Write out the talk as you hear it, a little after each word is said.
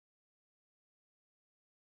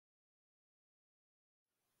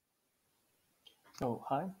So,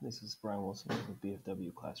 hi, this is Brian Wilson with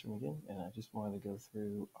BFWClassroom again, and I just wanted to go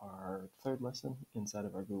through our third lesson inside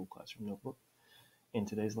of our Google Classroom notebook. In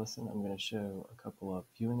today's lesson, I'm going to show a couple of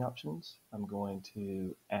viewing options. I'm going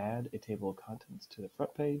to add a table of contents to the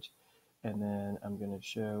front page, and then I'm going to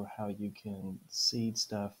show how you can seed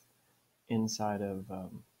stuff inside of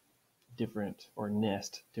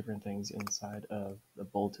nest different things inside of the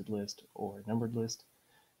bulleted list or numbered list,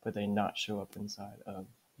 but they not show up inside of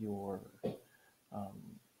your um,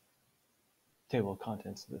 table of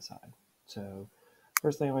contents to the side. So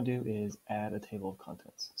first thing I'm going to do is add a table of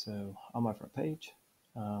contents. So on my front page,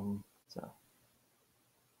 all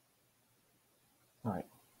right,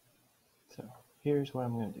 so here's what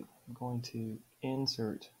I'm going to do. I'm going to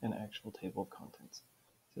insert an actual table of contents.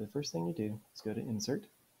 So the first thing you do is go to Insert,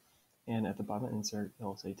 and at the bottom of Insert,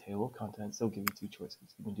 it'll say Table of Contents. They'll give you two choices.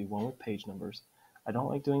 You can do one with page numbers. I don't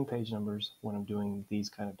like doing page numbers when I'm doing these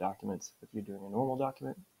kind of documents. If you're doing a normal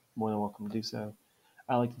document, more than welcome to do so.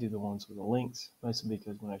 I like to do the ones with the links, mostly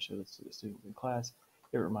because when I show this to the students in class,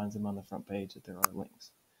 it reminds them on the front page that there are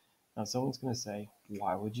links. Now someone's going to say,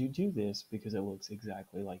 why would you do this? Because it looks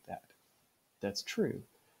exactly like that. That's true.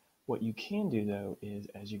 What you can do though is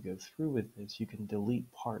as you go through with this, you can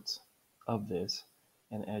delete parts of this,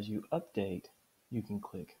 and as you update, you can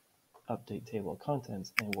click Update Table of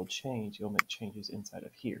Contents and it will change, you'll make changes inside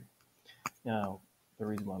of here. Now, the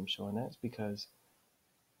reason why I'm showing that is because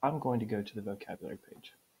I'm going to go to the vocabulary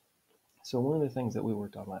page. So one of the things that we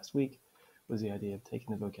worked on last week was the idea of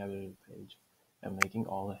taking the vocabulary page and making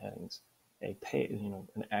all the headings a page,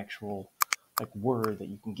 an actual like word that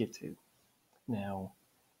you can get to. Now,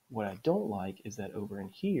 what I don't like is that over in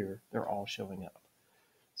here, they're all showing up.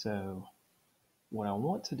 So what I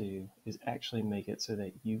want to do is actually make it so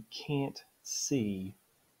that you can't see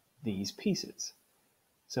these pieces.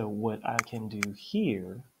 So what I can do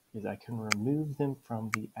here is I can remove them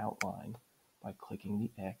from the outline by clicking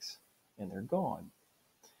the X and they're gone.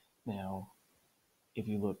 Now, if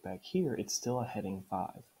you look back here, it's still a heading 5.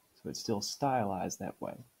 So it's still stylized that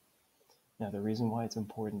way. Now, the reason why it's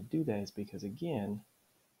important to do that is because, again,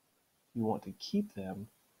 you want to keep them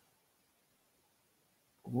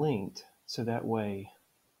linked so that way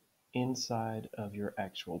inside of your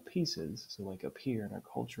actual pieces, so like up here in our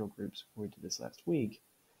cultural groups where we did this last week,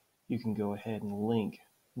 you can go ahead and link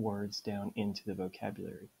words down into the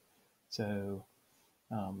vocabulary. So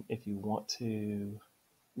if you want to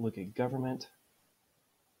look at government,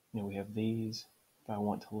 we have these. If I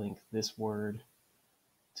want to link this word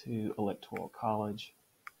to electoral college,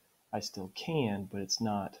 I still can, but it's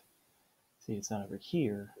not, see, it's not over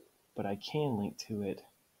here, but I can link to it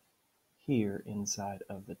here inside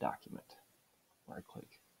of the document where I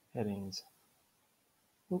click headings.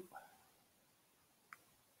 Oop.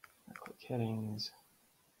 I click headings,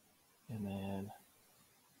 and then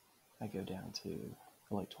I go down to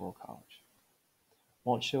electoral college.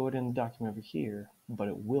 Won't show it in the document over here, but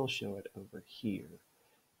it will show it over here.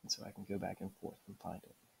 And so I can go back and forth and find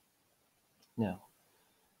it. Now,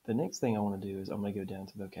 the next thing I want to do is I'm going to go down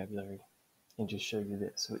to vocabulary and just show you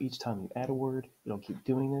this. So each time you add a word, it'll keep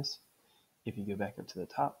doing this. If you go back up to the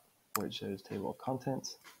top where it shows table of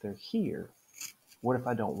contents, they're here. What if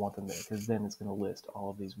I don't want them there? Because then it's going to list all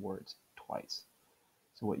of these words twice.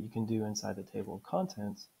 So what you can do inside the table of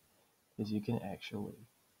contents is you can actually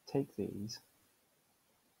take these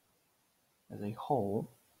as a whole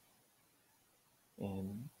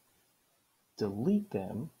and delete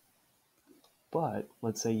them. But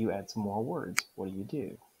let's say you add some more words. What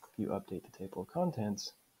do? If you update the table of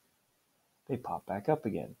contents, they pop back up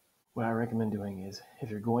again. What I recommend doing is if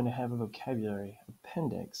you're going to have a vocabulary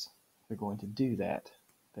appendix, if you're going to do that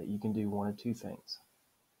you can do one of two things.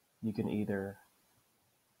 You can either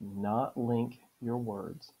not link your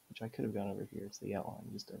words, which I could have gone over here, it's the outline,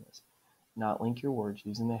 just done this, not link your words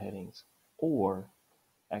using the headings, or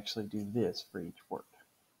actually do this for each word.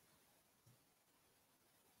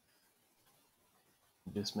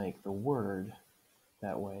 Just make the word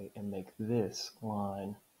that way and make this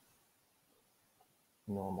line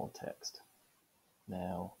normal text.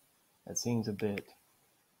 Now, that seems a bit,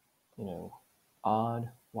 odd.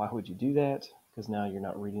 Why would you do that? Because now you're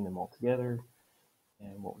not reading them all together.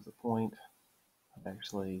 And what was the point of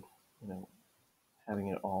actually, having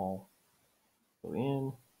it all go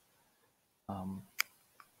in?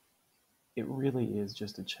 It really is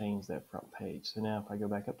just to change that front page. So now if I go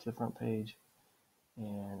back up to the front page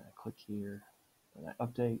and I click here and I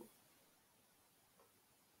update,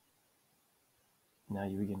 now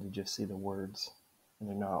you begin to just see the words and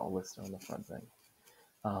they're not all listed on the front thing.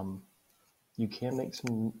 You can make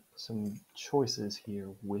some choices here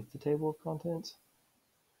with the table of contents.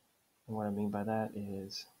 And what I mean by that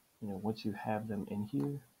is, once you have them in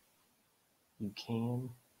here, you can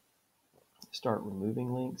start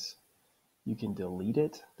removing links. You can delete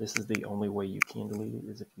it. This is the only way you can delete it,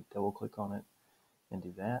 is if you double click on it and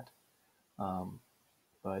do that.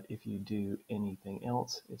 But if you do anything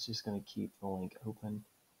else, it's just going to keep the link open.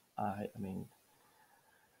 I mean,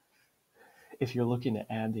 if you're looking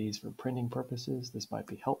to add these for printing purposes, this might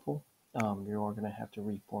be helpful. You're going to have to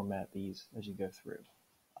reformat these as you go through.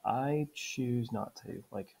 I choose not to.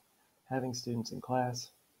 Like having students in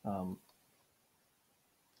class, I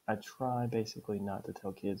try basically not to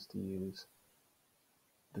tell kids to use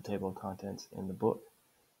the table of contents in the book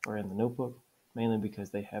or in the notebook, mainly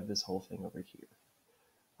because they have this whole thing over here.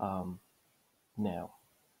 Now,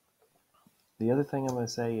 the other thing I'm going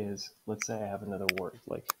to say is, let's say I have another word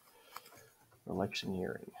like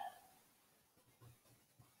electioneering.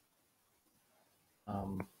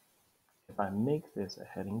 If I make this a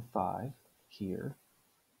heading 5 here,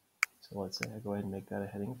 so let's say I go ahead and make that a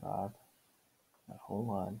heading 5, that whole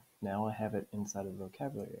line. Now I have it inside of the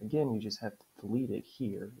vocabulary. Again, you just have to delete it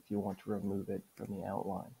here if you want to remove it from the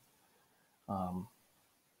outline.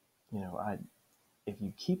 If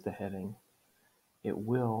you keep the heading, it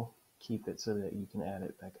will keep it so that you can add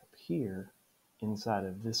it back up here inside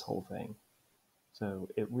of this whole thing. So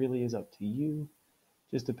it really is up to you.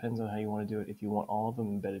 Just depends on how you want to do it. If you want all of them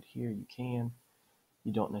embedded here, you can.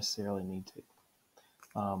 You don't necessarily need to.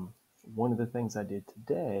 One of the things I did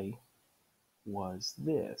today was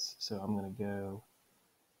this. So I'm going to go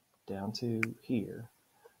down to here.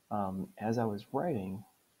 As I was writing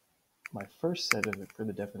my first set of it for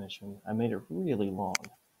the definition, I made it really long.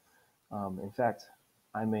 In fact,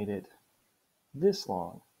 I made it this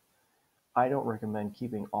long. I don't recommend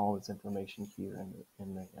keeping all this information here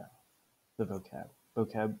in the vocab.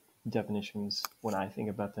 Vocab definitions, when I think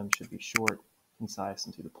about them, should be short, concise,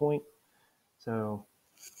 and to the point. So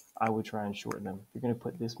I would try and shorten them. If you're going to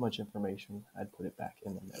put this much information, I'd put it back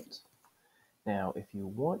in the notes. Now, if you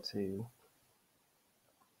want to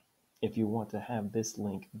have this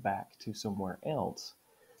link back to somewhere else,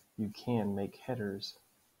 you can make headers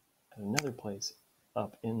at another place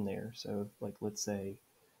up in there. So, like, let's say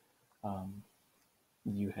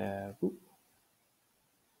you have,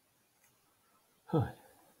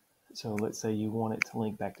 so let's say you want it to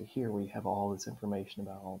link back to here where you have all this information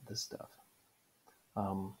about all this stuff.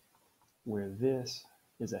 Where this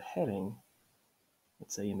is a heading,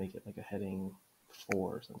 let's say you make it like a heading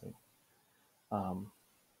 4 or something.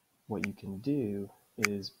 What you can do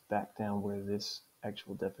is back down where this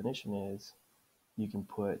actual definition is, you can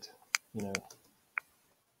put,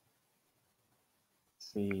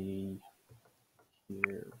 see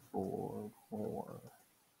here for more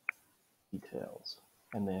details.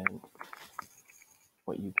 And then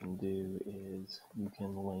what you can do is you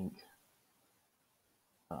can link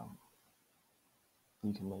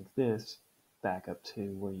this back up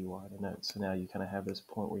to where you are in the notes. So now you kind of have this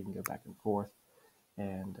point where you can go back and forth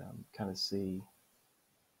and kind of see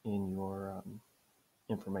in your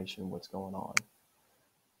information what's going on.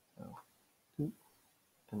 So,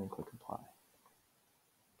 and then click apply.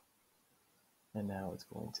 And now it's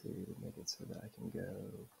going to make it so that I can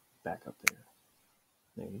go back up there.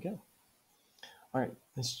 There you go. All right,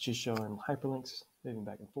 this is just showing hyperlinks moving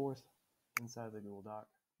back and forth inside of the Google Doc.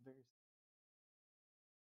 Very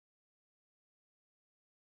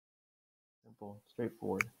simple,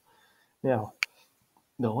 straightforward. Now,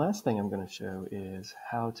 the last thing I'm going to show is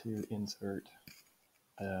how to insert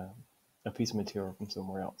a piece of material from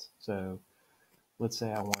somewhere else. So let's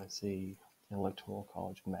say I want to see an electoral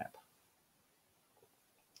college map.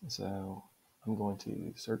 So I'm going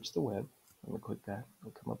to search the web. I'm going to click that.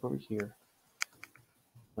 It'll come up over here.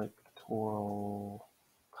 Electoral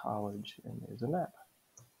college, and there's a map.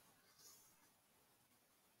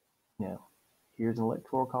 Now, here's an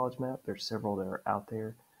electoral college map. There's several that are out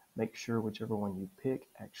there. Make sure whichever one you pick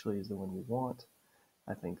actually is the one you want.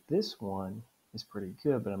 I think this one is pretty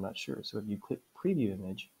good, but I'm not sure. So if you click preview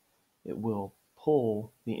image, it will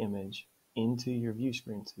pull the image into your view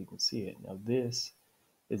screen so you can see it. Now this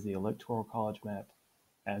is the electoral college map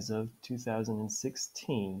as of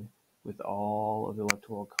 2016 with all of the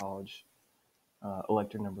electoral college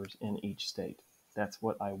elector numbers in each state. That's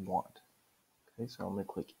what I want. Okay, so I'm going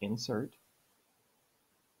to click insert,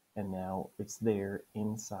 and now it's there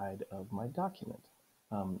inside of my document.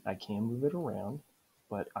 I can move it around,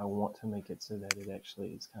 but I want to make it so that it actually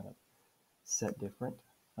is kind of set different,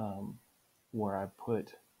 where I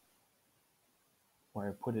put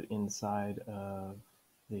it inside of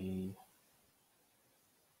the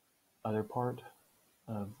other part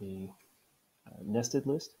of the nested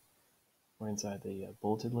list. or inside the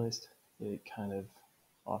bulleted list, it kind of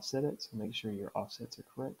offset it. So make sure your offsets are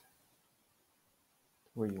correct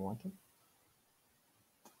where you want them.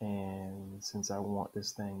 And since I want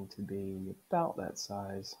this thing to be about that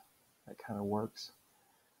size, that kind of works.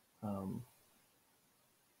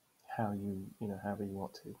 However you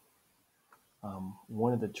want to.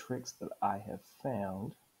 One of the tricks that I have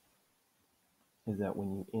found is that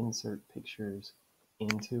when you insert pictures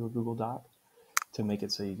into a Google Doc, to make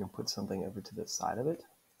it so you can put something over to the side of it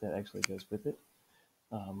that actually goes with it,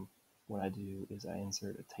 what I do is I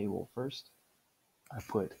insert a table first. I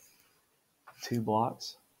put 2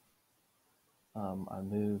 blocks. I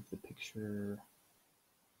move the picture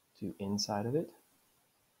to inside of it.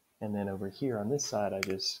 And then over here on this side, I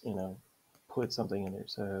just, put something in there.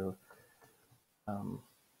 So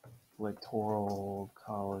electoral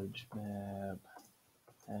college map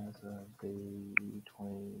as of the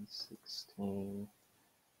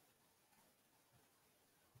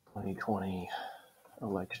 2016-2020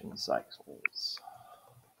 election cycles.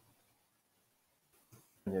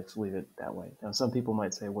 And just leave it that way. Now, some people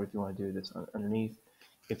might say, what if you want to do this underneath?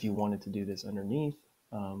 If you wanted to do this underneath,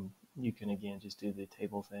 you can, again, just do the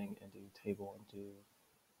table thing and do table and do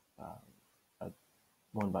a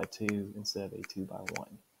 1x2 instead of a 2x1.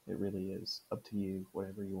 It really is up to you,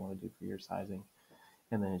 whatever you want to do for your sizing.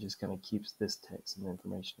 And then it just kind of keeps this text and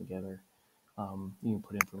information together. You can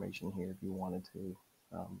put information here if you wanted to.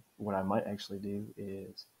 What I might actually do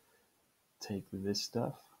is take this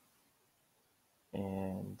stuff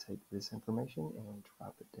and take this information and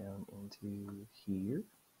drop it down into here.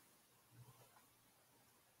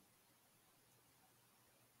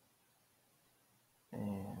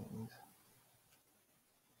 And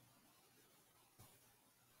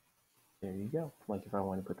there you go. Like if I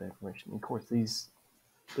want to put that information. Of course,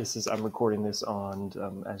 I'm recording this on,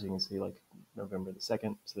 as you can see, like November the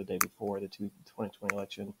 2nd, so the day before the 2020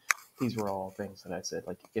 election. These were all things that I said,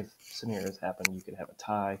 like if scenarios happen, you could have a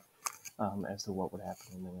tie as to what would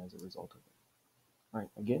happen and then as a result of it. All right,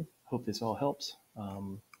 again, hope this all helps.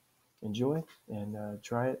 Enjoy and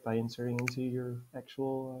try it by inserting into your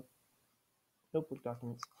actual notebook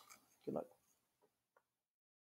documents. Good luck.